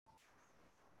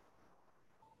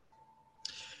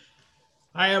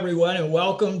Hi, everyone, and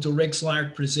welcome to Rick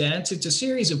Slark Presents. It's a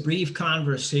series of brief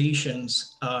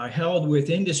conversations held with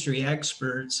industry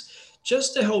experts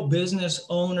just to help business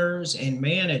owners and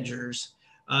managers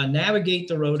navigate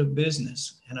the road of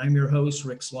business. And I'm your host,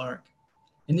 Rick Slark.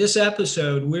 In this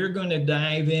episode, we're going to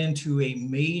dive into a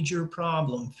major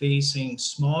problem facing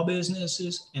small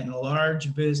businesses and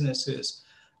large businesses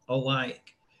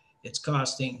alike. It's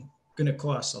going to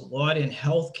cost a lot in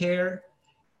healthcare,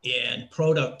 in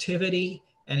productivity,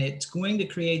 and it's going to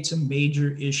create some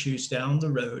major issues down the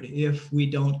road if we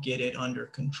don't get it under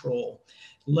control,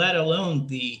 let alone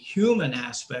the human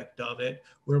aspect of it,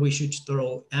 where we should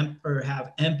or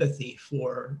have empathy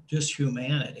for just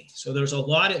humanity. So there's a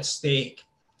lot at stake.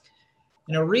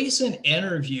 In a recent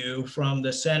interview from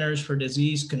the Centers for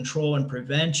Disease Control and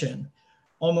Prevention,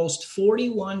 almost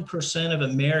 41% of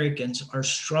Americans are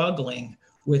struggling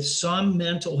with some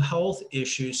mental health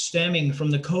issues stemming from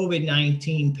the COVID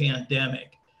 19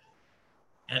 pandemic.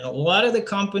 And a lot of the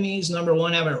companies, number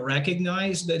one, haven't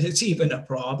recognized that it's even a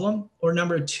problem. Or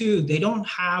number two, they don't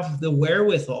have the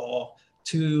wherewithal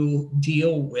to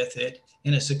deal with it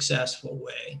in a successful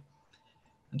way.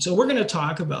 And so we're going to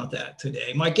talk about that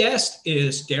today. My guest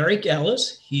is Derek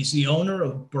Ellis. He's the owner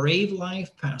of Brave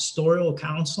Life Pastoral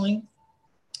Counseling.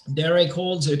 Derek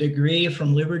holds a degree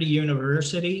from Liberty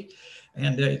University,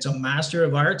 and it's a Master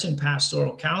of Arts in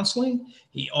Pastoral Counseling.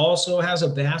 He also has a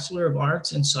Bachelor of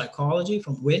Arts in Psychology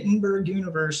from Wittenberg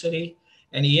University,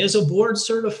 and he is a board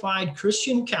certified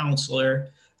Christian counselor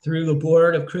through the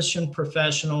Board of Christian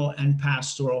Professional and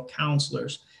Pastoral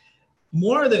Counselors.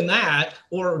 More than that,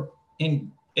 or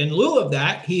in lieu of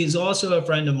that, he is also a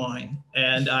friend of mine,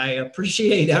 and I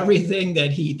appreciate everything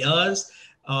that he does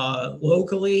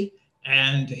locally,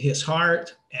 and his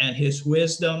heart and his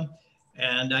wisdom.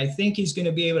 And I think he's going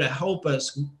to be able to help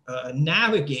us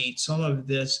navigate some of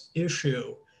this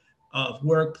issue of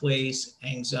workplace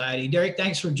anxiety. Derek,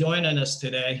 thanks for joining us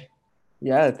today.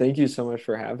 Yeah, thank you so much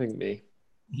for having me.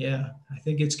 Yeah, I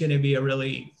think it's going to be a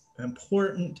really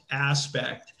important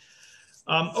aspect.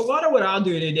 A lot of what I'll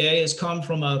do today is come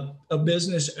from a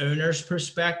business owner's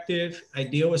perspective. I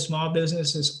deal with small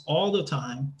businesses all the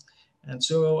time. And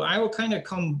so I will kind of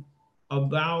come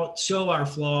about, show our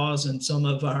flaws and some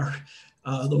of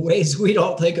the ways we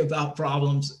don't think about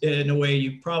problems in a way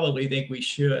you probably think we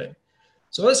should.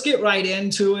 So let's get right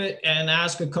into it and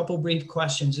ask a couple brief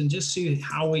questions and just see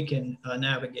how we can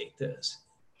navigate this.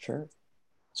 Sure.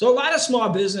 So a lot of small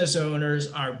business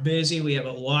owners are busy. We have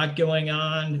a lot going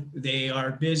on. They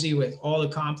are busy with all the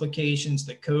complications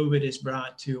that COVID has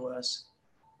brought to us.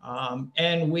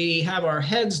 And we have our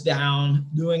heads down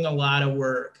doing a lot of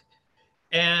work.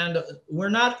 And we're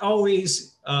not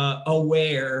always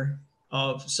aware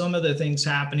of some of the things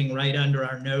happening right under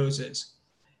our noses.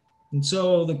 And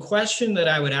so the question that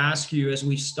I would ask you as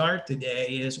we start today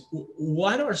is,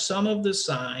 what are some of the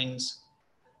signs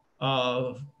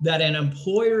of that an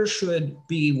employer should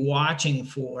be watching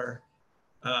for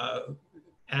uh,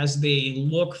 as they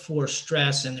look for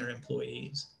stress in their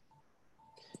employees?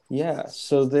 Yeah,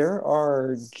 so there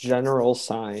are general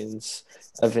signs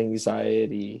of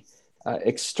anxiety,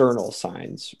 external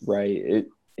signs, right?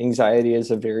 Anxiety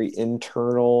is a very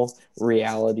internal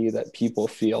reality that people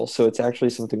feel. So it's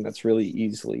actually something that's really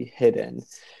easily hidden.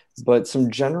 But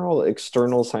some general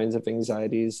external signs of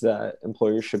anxieties that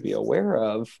employers should be aware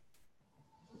of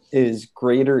is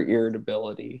greater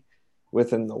irritability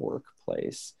within the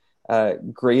workplace,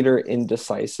 greater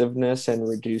indecisiveness, and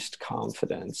reduced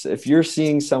confidence. If you're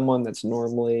seeing someone that's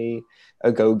normally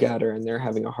a go getter and they're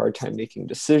having a hard time making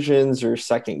decisions or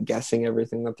second guessing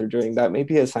everything that they're doing, that may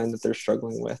be a sign that they're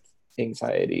struggling with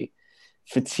anxiety.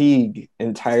 Fatigue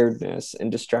and tiredness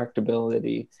and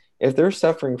distractibility. If they're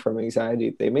suffering from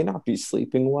anxiety, they may not be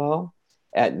sleeping well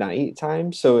at night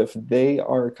time. So if they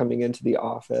are coming into the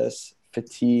office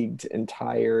fatigued and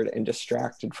tired and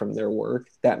distracted from their work,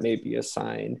 that may be a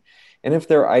sign. And if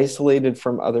they're isolated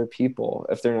from other people,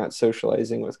 if they're not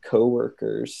socializing with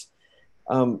coworkers,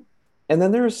 um, and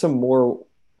then there are some more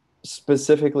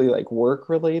specifically like work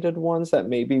related ones that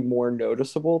may be more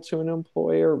noticeable to an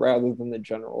employer rather than the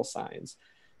general signs.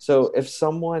 So if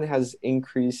someone has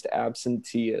increased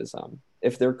absenteeism,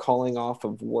 if they're calling off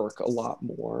of work a lot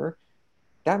more,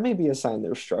 that may be a sign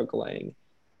they're struggling.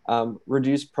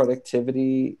 Reduced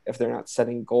productivity, if they're not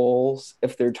setting goals,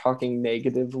 if they're talking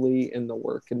negatively in the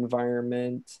work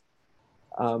environment,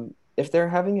 if they're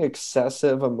having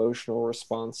excessive emotional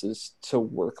responses to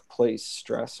workplace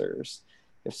stressors,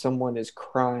 if someone is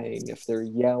crying, if they're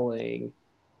yelling,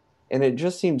 and it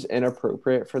just seems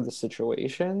inappropriate for the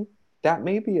situation, that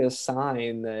may be a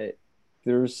sign that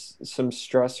there's some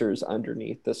stressors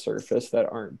underneath the surface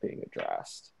that aren't being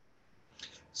addressed.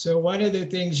 So one of the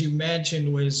things you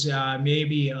mentioned was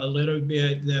maybe a little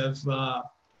bit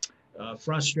of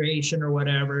frustration or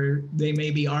whatever. They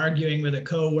may be arguing with a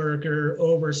coworker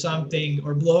over something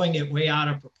or blowing it way out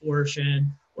of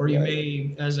proportion. Or you Right.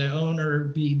 may, as an owner,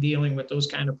 be dealing with those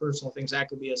kind of personal things. That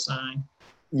could be a sign.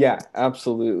 Yeah,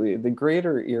 absolutely. The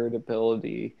greater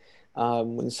irritability,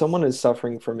 when someone is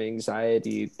suffering from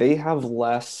anxiety, they have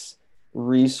less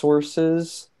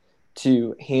resources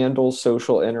to handle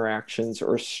social interactions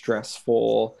or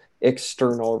stressful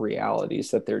external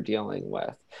realities that they're dealing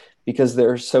with because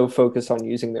they're so focused on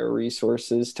using their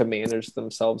resources to manage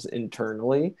themselves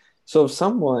internally. So if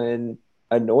someone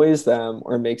annoys them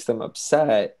or makes them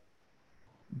upset,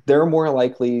 they're more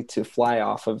likely to fly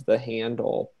off of the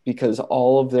handle because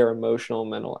all of their emotional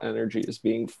mental energy is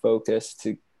being focused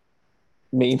to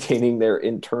maintaining their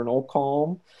internal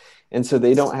calm. And so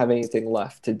they don't have anything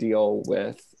left to deal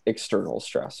with external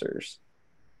stressors.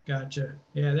 Gotcha.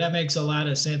 Yeah, that makes a lot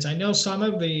of sense. I know some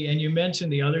of the, and you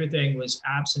mentioned the other thing was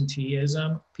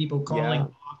absenteeism, people calling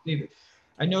Yeah. off.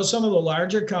 I know some of the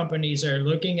larger companies are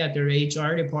looking at their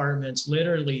HR departments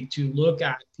literally to look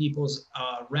at people's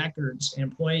records,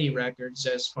 employee records,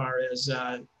 as far as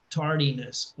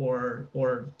tardiness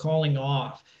or calling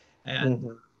off, and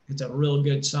Mhm. it's a real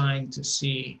good sign to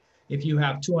see. If you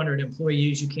have 200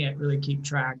 employees, you can't really keep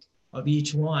track of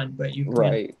each one, but you can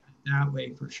Right. that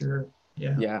way for sure.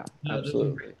 Yeah. Yeah, No, those are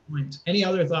great absolutely. points. Any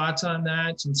other thoughts on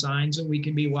that? Some signs that we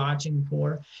can be watching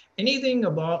for? Anything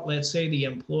about, let's say, the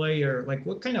employer, like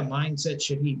what kind of mindset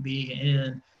should he be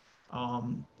in?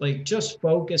 Like just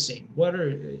focusing. What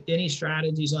are any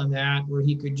strategies on that where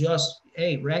he could just,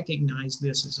 hey, recognize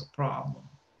this as a problem?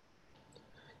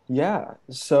 Yeah.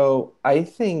 So I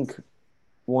think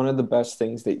one of the best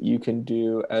things that you can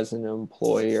do as an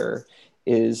employer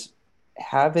is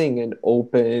having an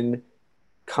open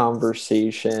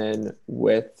conversation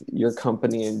with your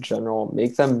company in general,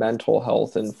 make them mental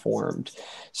health informed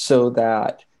so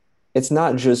that it's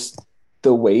not just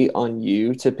the weight on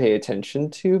you to pay attention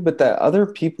to, but that other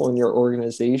people in your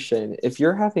organization, if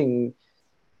you're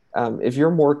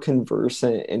more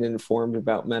conversant and informed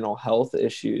about mental health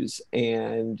issues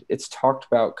and it's talked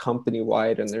about company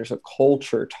wide and there's a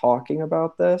culture talking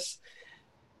about this,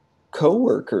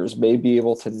 coworkers may be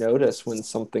able to notice when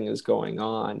something is going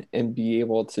on and be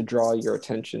able to draw your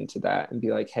attention to that and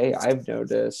be like, hey, I've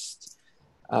noticed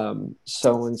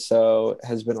so and so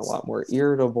has been a lot more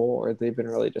irritable, or they've been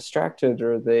really distracted,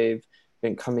 or they've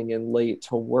been coming in late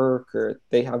to work, or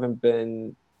they haven't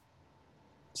been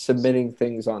submitting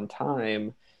things on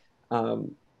time.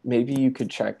 Maybe you could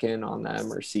check in on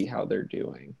them or see how they're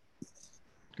doing.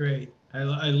 Great. I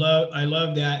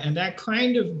love that. And that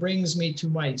kind of brings me to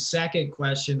my second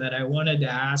question that I wanted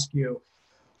to ask you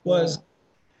Yeah, was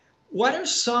what are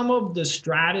some of the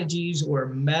strategies or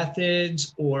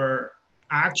methods or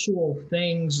actual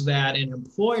things that an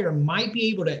employer might be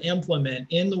able to implement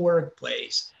in the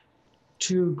workplace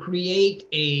to create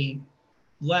a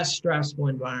less stressful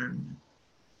environment?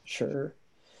 sure.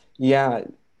 Yeah,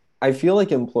 I feel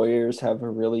like employers have a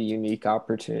really unique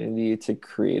opportunity to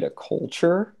create a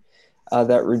culture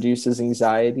that reduces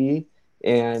anxiety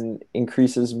and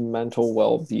increases mental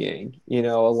well-being. You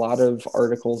know, a lot of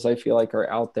articles I feel like are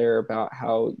out there about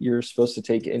how you're supposed to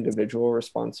take individual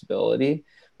responsibility,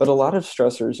 but a lot of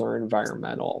stressors are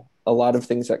environmental. A lot of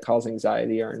things that cause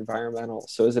anxiety are environmental.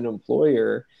 So as an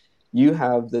employer, you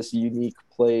have this unique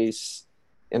place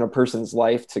in a person's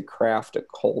life to craft a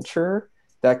culture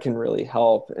that can really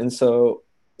help. And so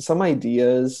some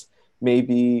ideas,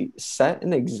 maybe set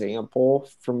an example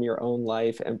from your own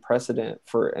life and precedent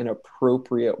for an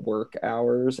appropriate work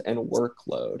hours and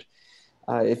workload.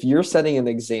 If you're setting an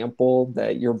example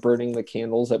that you're burning the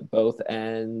candles at both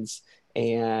ends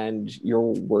and you're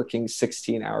working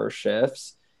 16-hour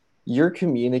shifts, you're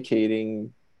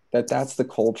communicating that that's the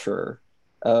culture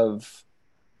of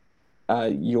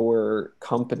your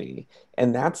company.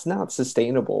 And that's not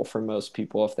sustainable for most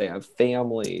people if they have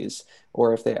families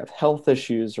or if they have health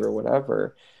issues or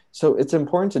whatever. So it's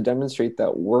important to demonstrate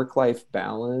that work life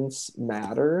balance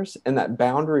matters and that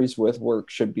boundaries with work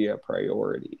should be a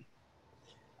priority.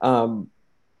 Um,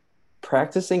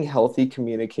 Practicing healthy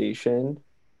communication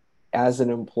as an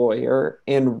employer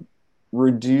and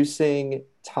reducing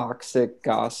toxic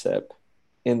gossip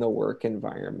in the work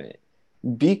environment.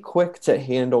 Be quick to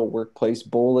handle workplace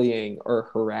bullying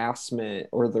or harassment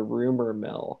or the rumor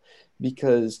mill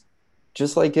because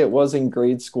just like it was in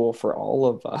grade school for all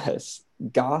of us,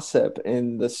 gossip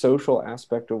and the social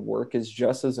aspect of work is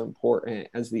just as important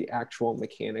as the actual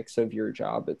mechanics of your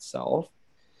job itself.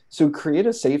 So create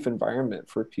a safe environment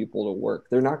for people to work.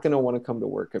 They're not going to want to come to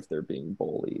work if they're being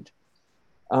bullied.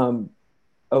 Um,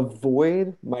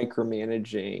 Avoid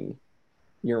micromanaging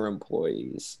your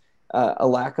employees. A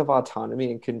lack of autonomy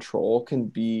and control can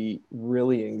be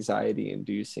really anxiety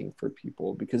inducing for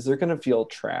people because they're going to feel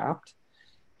trapped.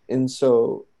 And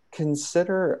so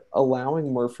consider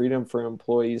allowing more freedom for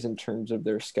employees in terms of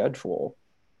their schedule.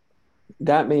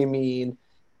 That may mean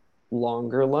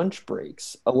longer lunch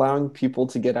breaks, allowing people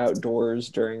to get outdoors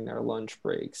during their lunch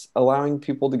breaks, allowing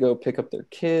people to go pick up their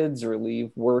kids or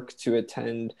leave work to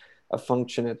attend a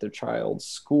function at their child's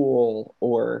school,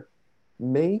 or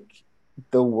make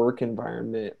the work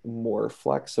environment more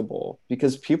flexible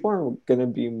because people are going to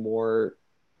be more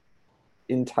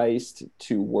enticed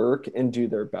to work and do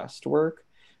their best work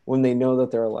when they know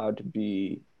that they're allowed to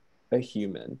be a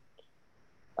human.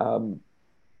 Um,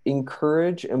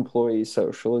 Encourage employee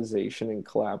socialization and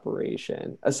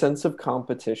collaboration. A sense of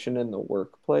competition in the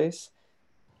workplace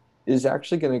is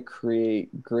actually going to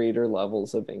create greater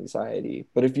levels of anxiety.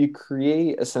 But if you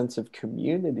create a sense of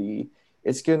community,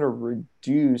 it's going to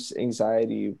reduce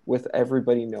anxiety with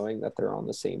everybody knowing that they're on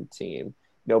the same team.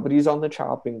 Nobody's on the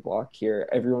chopping block here.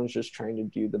 Everyone's just trying to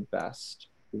do the best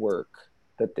work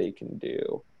that they can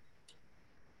do.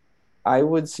 I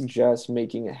would suggest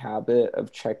making a habit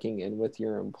of checking in with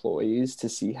your employees to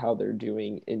see how they're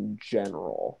doing in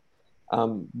general.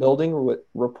 Building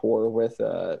rapport with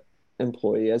a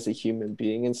employee as a human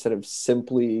being instead of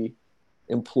simply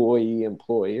employee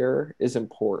employer is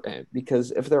important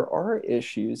because if there are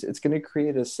issues, it's going to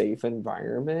create a safe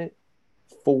environment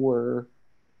for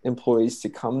employees to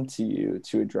come to you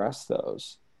to address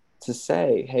those, to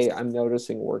say, hey, I'm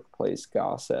noticing workplace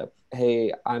gossip.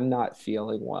 Hey, I'm not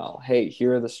feeling well. Hey,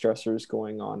 here are the stressors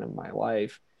going on in my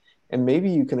life. And maybe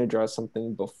you can address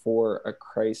something before a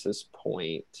crisis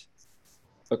point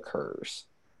occurs.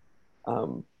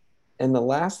 Um, and the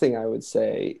last thing I would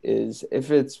say is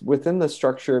if it's within the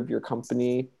structure of your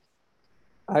company,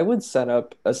 I would set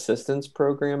up assistance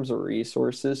programs or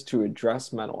resources to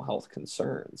address mental health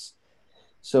concerns.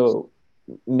 So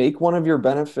make one of your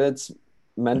benefits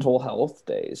mental health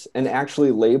days and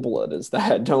actually label it as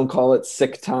that. Don't call it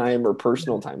sick time or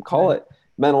personal time. Call it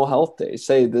mental health days.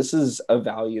 Say this is a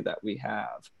value that we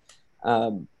have.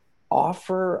 Um,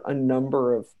 Offer a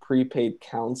number of prepaid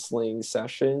counseling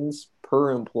sessions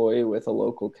per employee with a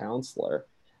local counselor.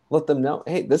 Let them know,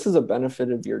 hey, this is a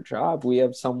benefit of your job. We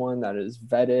have someone that is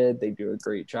vetted, they do a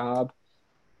great job.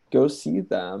 Go see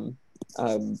them.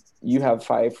 You have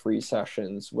 5 free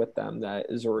sessions with them that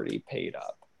is already paid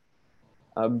up.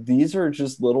 These are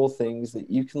just little things that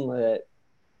you can let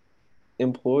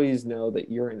employees know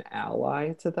that you're an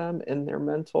ally to them in their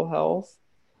mental health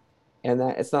and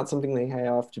that it's not something they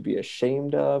have to be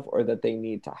ashamed of or that they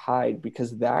need to hide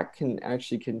because that can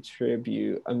actually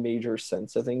contribute a major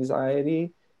sense of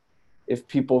anxiety if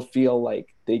people feel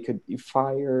like they could be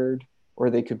fired or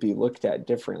they could be looked at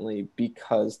differently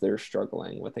because they're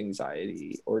struggling with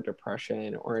anxiety or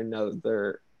depression or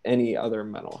any other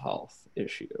mental health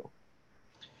issue.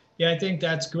 Yeah, I think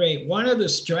that's great. One of the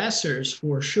stressors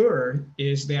for sure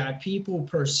is that people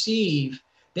perceive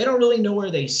they don't really know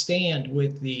where they stand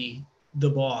with the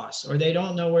boss, or they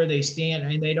don't know where they stand,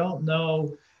 and they don't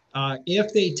know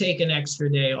if they take an extra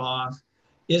day off,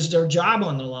 is their job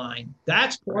on the line?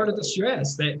 That's part of the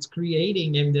stress that's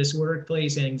creating in this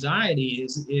workplace anxiety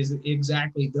is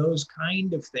exactly those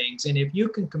kind of things. And if you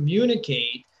can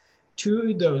communicate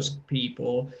to those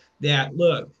people that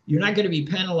look, you're not going to be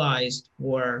penalized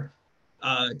for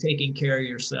taking care of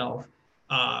yourself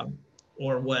uh,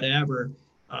 or whatever.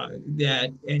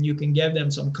 That and you can give them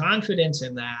some confidence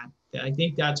in that. I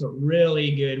think that's a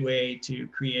really good way to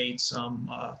create some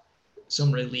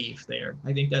relief there.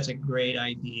 I think that's a great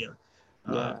idea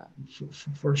uh, Yeah.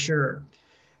 for sure.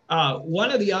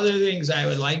 One of the other things I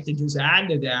would like to just add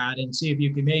to that and see if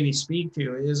you can maybe speak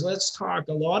to is let's talk.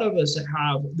 A lot of us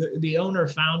have the owner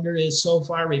founder is so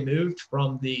far removed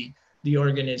from the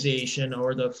organization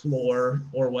or the floor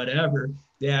or whatever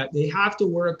that they have to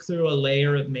work through a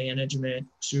layer of management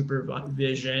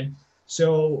supervision.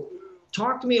 So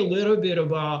talk to me a little bit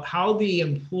about how the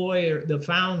employer, the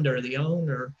founder, the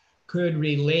owner could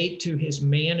relate to his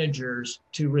managers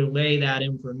to relay that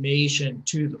information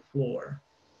to the floor.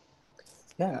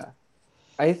 Yeah.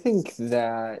 I think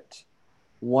that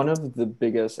one of the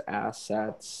biggest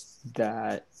assets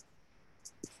that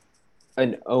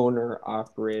an owner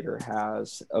operator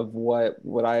has of what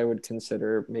I would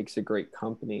consider makes a great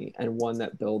company and one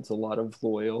that builds a lot of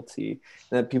loyalty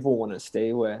and that people want to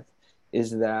stay with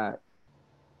is that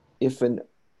if an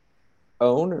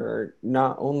owner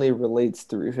not only relates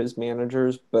through his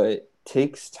managers but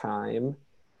takes time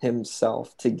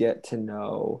himself to get to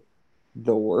know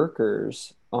the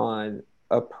workers on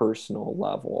a personal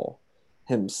level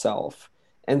himself.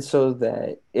 And so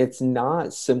that it's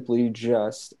not simply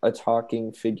just a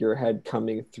talking figurehead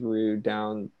coming through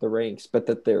down the ranks, but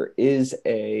that there is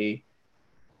a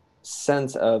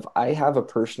sense of, I have a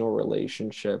personal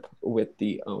relationship with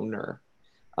the owner.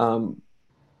 Um,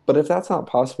 but if that's not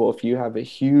possible, if you have a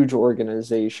huge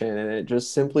organization and it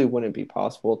just simply wouldn't be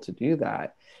possible to do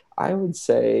that, I would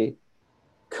say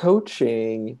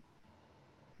coaching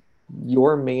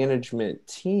your management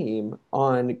team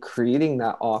on creating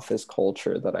that office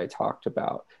culture that I talked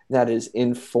about that is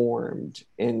informed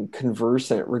and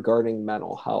conversant regarding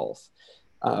mental health.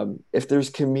 If there's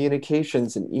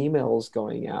communications and emails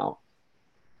going out,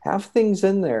 have things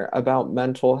in there about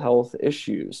mental health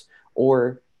issues,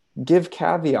 or give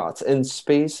caveats and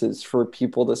spaces for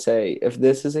people to say, if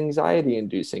this is anxiety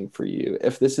inducing for you,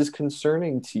 if this is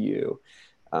concerning to you,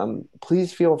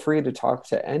 please feel free to talk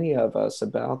to any of us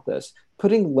about this.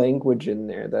 Putting language in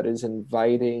there that is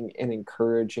inviting and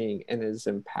encouraging and is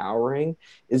empowering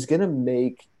is going to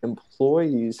make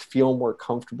employees feel more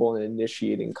comfortable in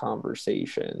initiating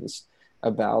conversations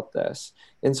about this.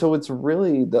 And so it's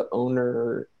really the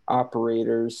owner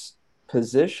operator's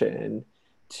position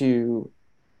to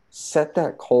set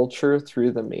that culture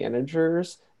through the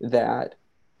managers, that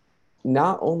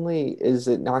not only is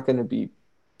it not going to be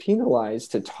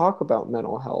penalized to talk about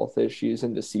mental health issues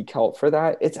and to seek help for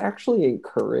that, it's actually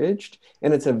encouraged,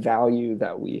 and it's a value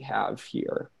that we have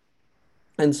here.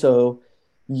 And so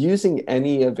using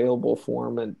any available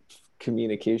form of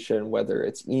communication, whether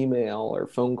it's email or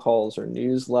phone calls or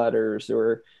newsletters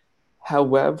or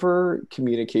however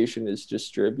communication is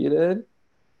distributed,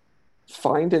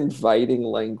 find inviting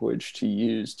language to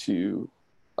use to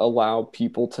allow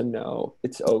people to know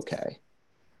it's okay.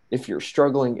 If you're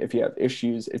struggling, if you have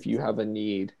issues, if you have a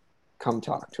need, come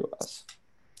talk to us.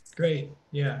 Great.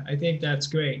 Yeah, I think that's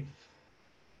great.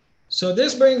 So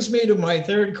this brings me to my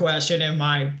third question and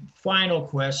my final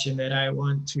question that I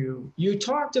want to. You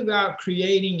talked about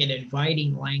creating an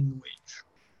inviting language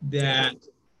that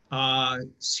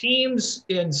seems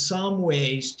in some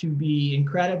ways to be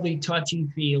incredibly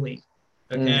touchy-feely.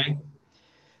 Okay.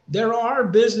 There are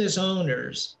business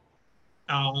owners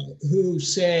who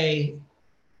say,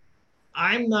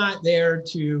 I'm not there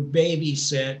to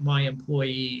babysit my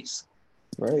employees.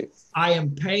 Right. I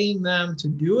am paying them to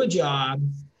do a job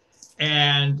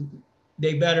and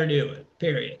they better do it,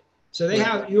 period. So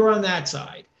you're on that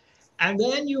side. And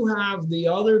then you have the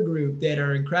other group that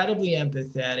are incredibly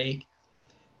empathetic,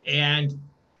 and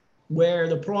where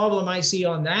the problem I see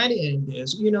on that end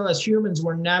is, as humans,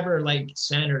 we're never like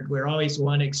centered. We're always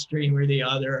one extreme or the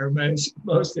other, or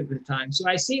most of the time. So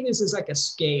I see this as like a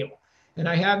scale. And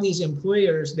I have these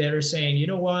employers that are saying, you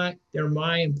know what, they're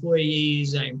my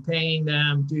employees. I'm paying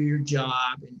them, do your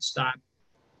job and stop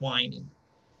whining.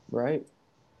 Right.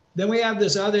 Then we have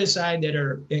this other side that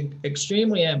are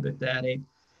extremely empathetic.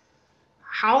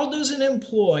 How does an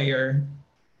employer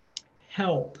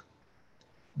help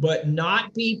but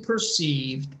not be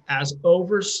perceived as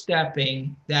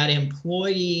overstepping that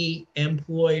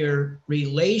employee-employer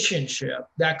relationship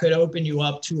that could open you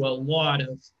up to a lot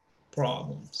of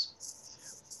problems?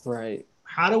 Right.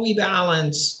 How do we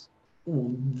balance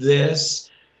this?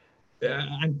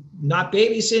 I'm not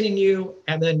babysitting you,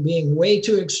 and then being way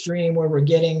too extreme where we're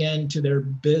getting into their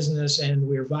business and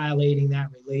we're violating that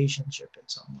relationship in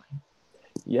some way.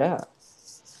 Yeah.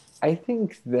 I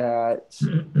think that,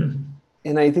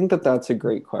 and I think that that's a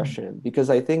great question, because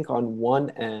I think on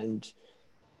one end,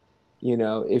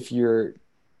 if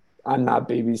I'm not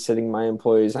babysitting my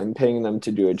employees, I'm paying them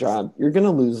to do a job, you're going to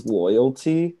lose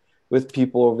loyalty with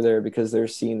people over there because they're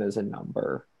seen as a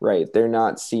number, right? They're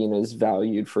not seen as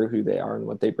valued for who they are and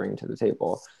what they bring to the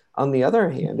table. On the other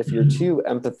hand, if you're too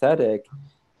empathetic,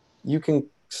 you can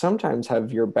sometimes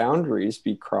have your boundaries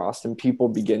be crossed and people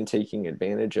begin taking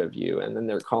advantage of you. And then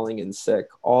they're calling in sick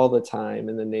all the time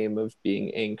in the name of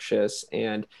being anxious.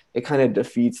 And it kind of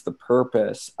defeats the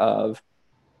purpose of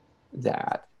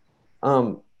that.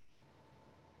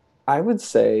 I would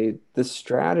say the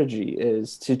strategy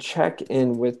is to check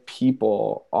in with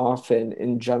people often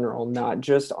in general, not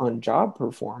just on job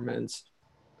performance,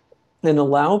 and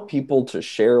allow people to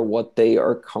share what they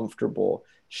are comfortable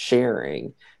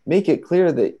sharing. Make it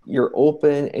clear that you're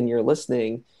open and you're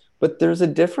listening, but there's a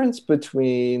difference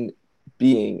between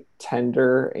being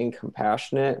tender and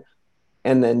compassionate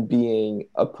and then being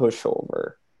a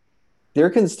pushover.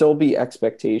 There can still be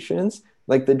expectations,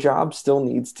 like the job still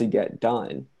needs to get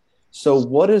done. So,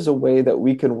 what is a way that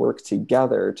we can work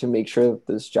together to make sure that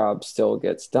this job still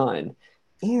gets done?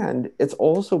 And it's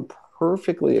also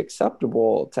perfectly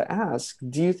acceptable to ask,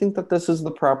 do you think that this is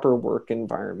the proper work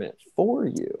environment for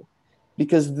you?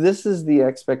 Because this is the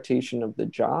expectation of the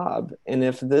job. And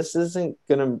if this is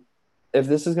going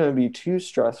to be too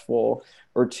stressful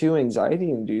or too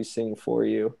anxiety inducing for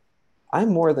you, I'm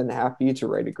more than happy to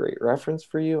write a great reference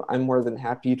for you. I'm more than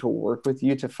happy to work with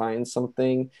you to find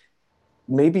something,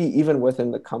 maybe even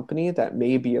within the company, that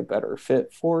may be a better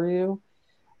fit for you.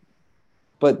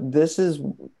 But this is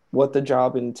what the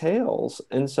job entails.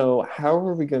 And so, how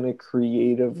are we going to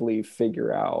creatively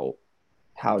figure out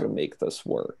how to make this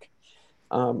work?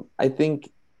 I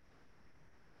think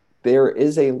there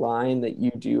is a line that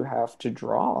you do have to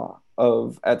draw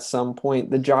of, at some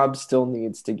point the job still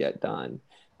needs to get done.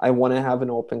 I want to have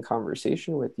an open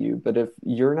conversation with you, but if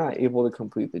you're not able to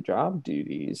complete the job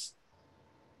duties,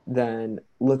 then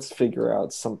let's figure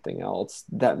out something else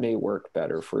that may work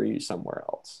better for you somewhere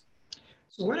else.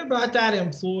 So what about that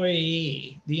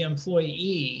employee, the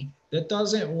employee that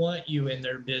doesn't want you in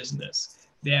their business,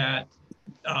 that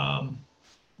um,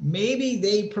 maybe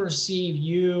they perceive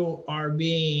you are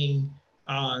being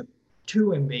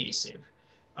too invasive?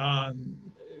 Um,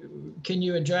 can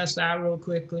you address that real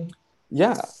quickly?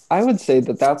 Yeah, I would say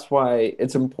that that's why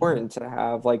it's important to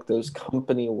have like those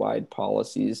company-wide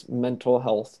policies, mental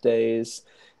health days,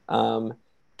 um,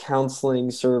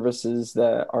 counseling services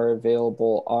that are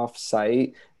available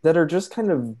off-site that are just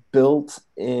kind of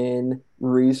built-in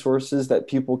resources that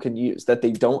people can use, that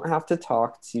they don't have to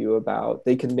talk to you about.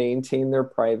 They can maintain their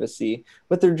privacy,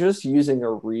 but they're just using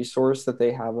a resource that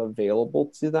they have available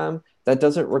to them that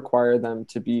doesn't require them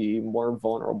to be more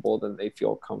vulnerable than they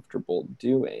feel comfortable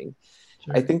doing.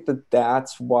 I Sure. think that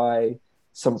that's why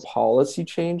some policy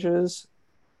changes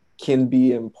can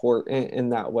be important in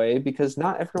that way, because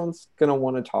not everyone's going to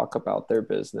want to talk about their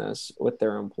business with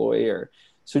their employer.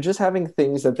 So just having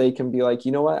things that they can be like,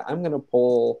 you know what, I'm going to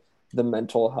pull the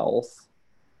mental health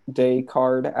day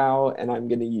card out and I'm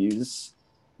going to use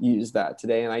that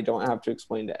today, and I don't have to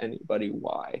explain to anybody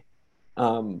why.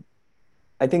 Um,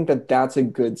 I think that that's a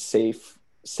good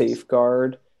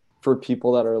safeguard for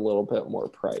people that are a little bit more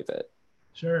private.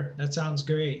 Sure, that sounds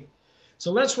great.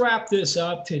 So let's wrap this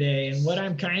up today. And what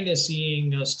I'm kind of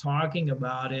seeing us talking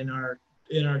about in our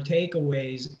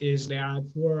takeaways is that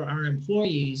for our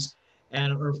employees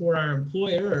and or for our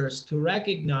employers to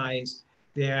recognize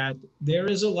that there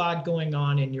is a lot going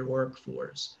on in your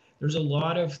workforce. There's a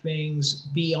lot of things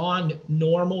beyond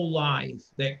normal life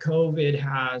that COVID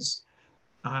has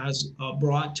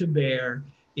brought to bear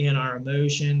in our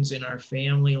emotions, in our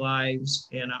family lives,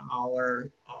 in our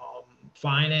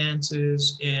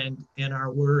finances, and in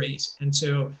our worries. And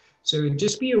so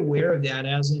just be aware of that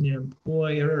as an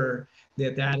employer,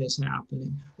 that that is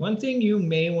happening. One thing you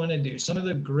may want to do, some of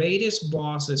the greatest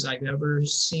bosses I've ever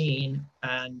seen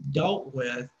and dealt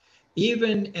with,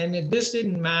 even, and this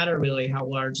didn't matter really how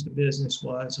large the business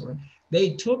was, or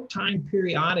they took time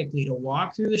periodically to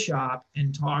walk through the shop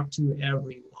and talk to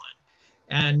everyone.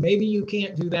 And maybe you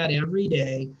can't do that every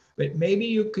day, but maybe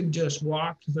you could just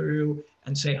walk through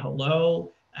and say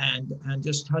hello and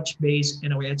just touch base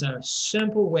in a way. It's a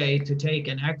simple way to take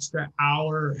an extra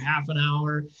hour or half an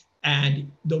hour.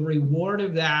 And the reward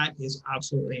of that is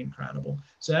absolutely incredible.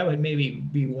 So that would maybe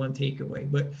be one takeaway.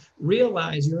 But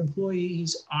realize your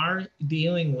employees are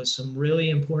dealing with some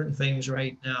really important things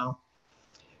right now.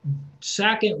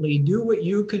 Secondly, do what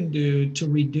you can do to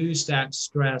reduce that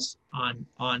stress on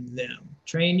them.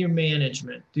 Train your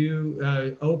management, do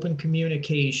open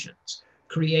communications,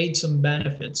 create some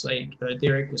benefits like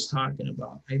Derek was talking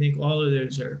about. I think all of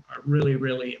those are really,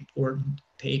 really important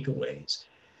takeaways.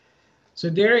 So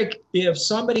Derek, if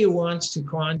somebody wants to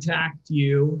contact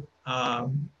you,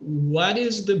 what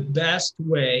is the best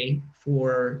way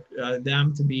for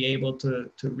them to be able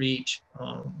to reach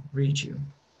you?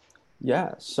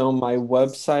 Yeah, so my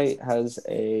website has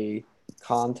a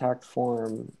contact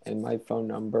form and my phone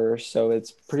number. So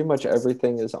it's pretty much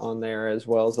everything is on there, as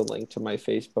well as a link to my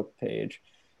Facebook page.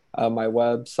 My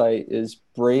website is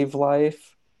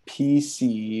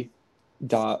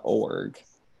bravelifepc.org.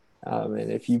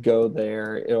 And if you go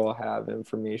there, it'll have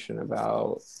information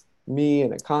about me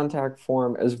and a contact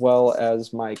form, as well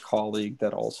as my colleague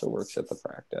that also works at the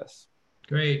practice.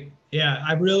 Great. Yeah,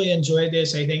 I really enjoyed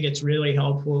this. I think it's really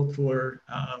helpful for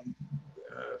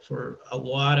a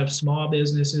lot of small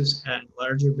businesses and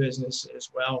larger business as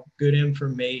well. Good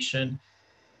information.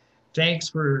 Thanks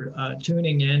for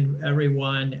tuning in,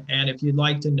 everyone. And if you'd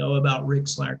like to know about Rick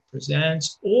Slark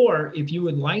Presents, or if you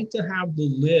would like to have the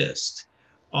list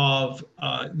of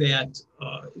that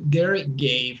Derek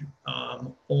gave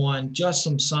on just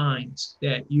some signs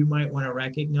that you might want to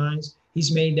recognize,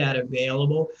 He's made that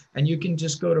available. And you can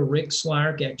just go to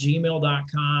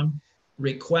rickslark@gmail.com,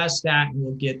 request that, and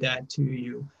we'll get that to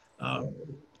you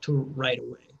to right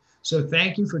away. So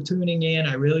thank you for tuning in.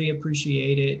 I really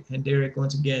appreciate it. And Derek,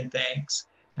 once again, thanks.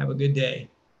 Have a good day.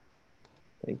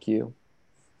 Thank you.